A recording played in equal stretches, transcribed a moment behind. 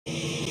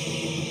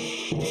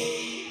At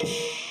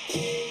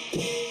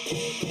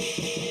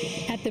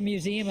the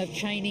Museum of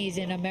Chinese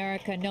in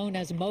America, known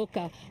as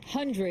MoCA,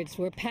 hundreds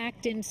were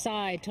packed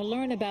inside to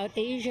learn about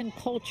Asian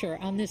culture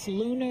on this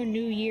Lunar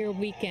New Year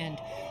weekend.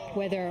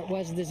 Whether it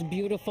was this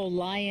beautiful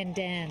lion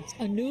dance,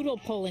 a noodle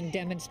pulling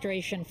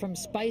demonstration from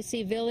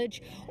Spicy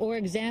Village, or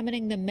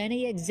examining the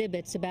many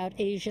exhibits about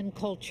Asian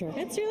culture.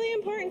 It's really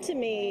important to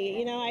me.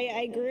 You know,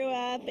 I grew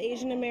up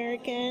Asian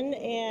American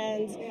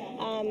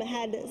and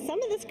had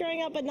some of this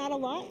growing up, but not a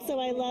lot. So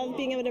I love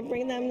being able to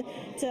bring them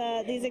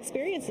to these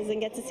experiences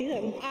and get to see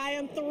them. I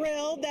am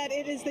thrilled that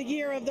it is the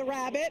year of the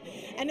rabbit,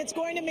 and it's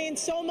going to mean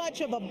so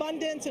much of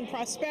abundance and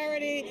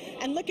prosperity,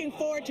 and looking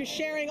forward to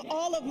sharing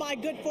all of my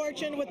good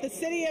fortune with the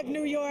city of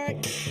New York.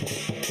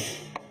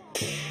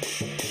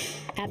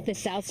 At the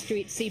South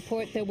Street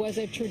Seaport, there was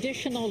a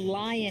traditional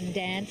lion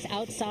dance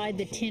outside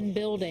the Tin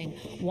Building,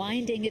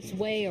 winding its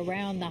way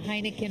around the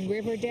Heineken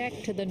River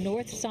deck to the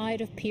north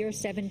side of Pier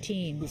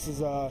 17. This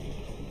is a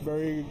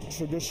very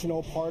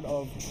traditional part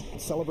of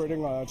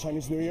celebrating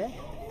Chinese New Year.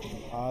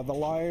 The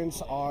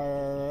lions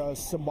are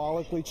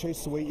symbolically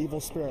chase away evil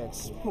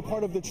spirits. We're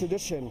part of the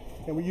tradition,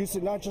 and we use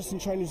it not just in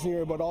Chinese New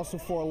Year, but also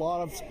for a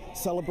lot of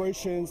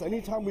celebrations.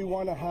 Anytime we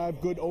want to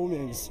have good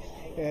omens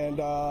and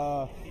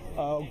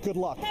good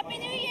luck. Happy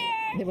New Year!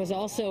 There was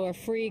also a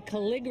free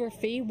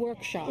calligraphy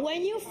workshop.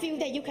 When you feel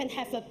that you can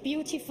have a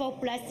beautiful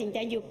blessing,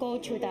 then you go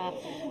to the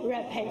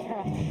red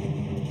paper.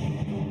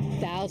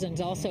 Thousands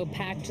also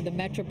packed to the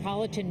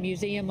Metropolitan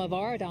Museum of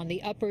Art on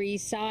the Upper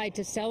East Side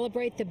to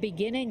celebrate the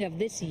beginning of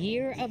this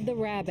Year of the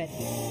Rabbit.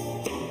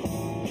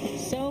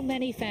 So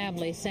many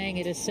families saying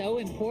it is so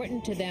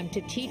important to them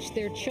to teach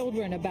their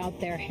children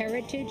about their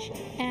heritage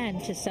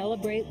and to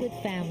celebrate with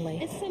family.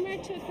 It's similar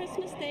to a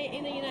Christmas Day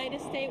in the United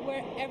States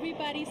where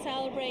everybody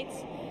celebrates.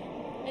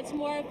 It's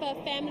more of a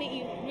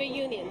family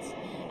reunions.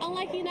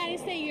 Unlike the United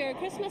States, your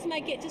Christmas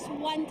might get just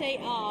one day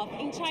off.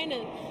 In China,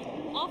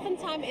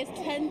 oftentimes it's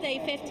 10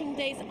 days, 15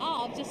 days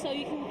off, just so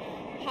you can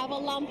have a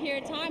long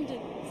period of time to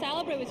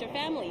celebrate with your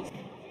families.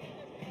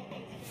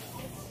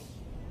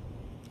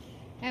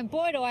 And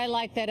boy, do I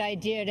like that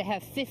idea to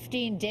have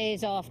 15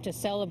 days off to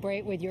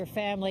celebrate with your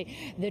family.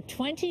 The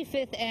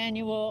 25th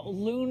annual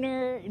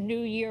Lunar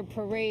New Year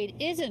Parade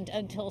isn't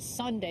until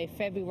Sunday,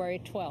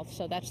 February 12th,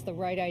 so that's the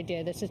right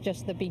idea. This is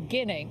just the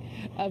beginning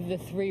of the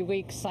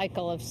 3-week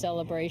cycle of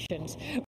celebrations.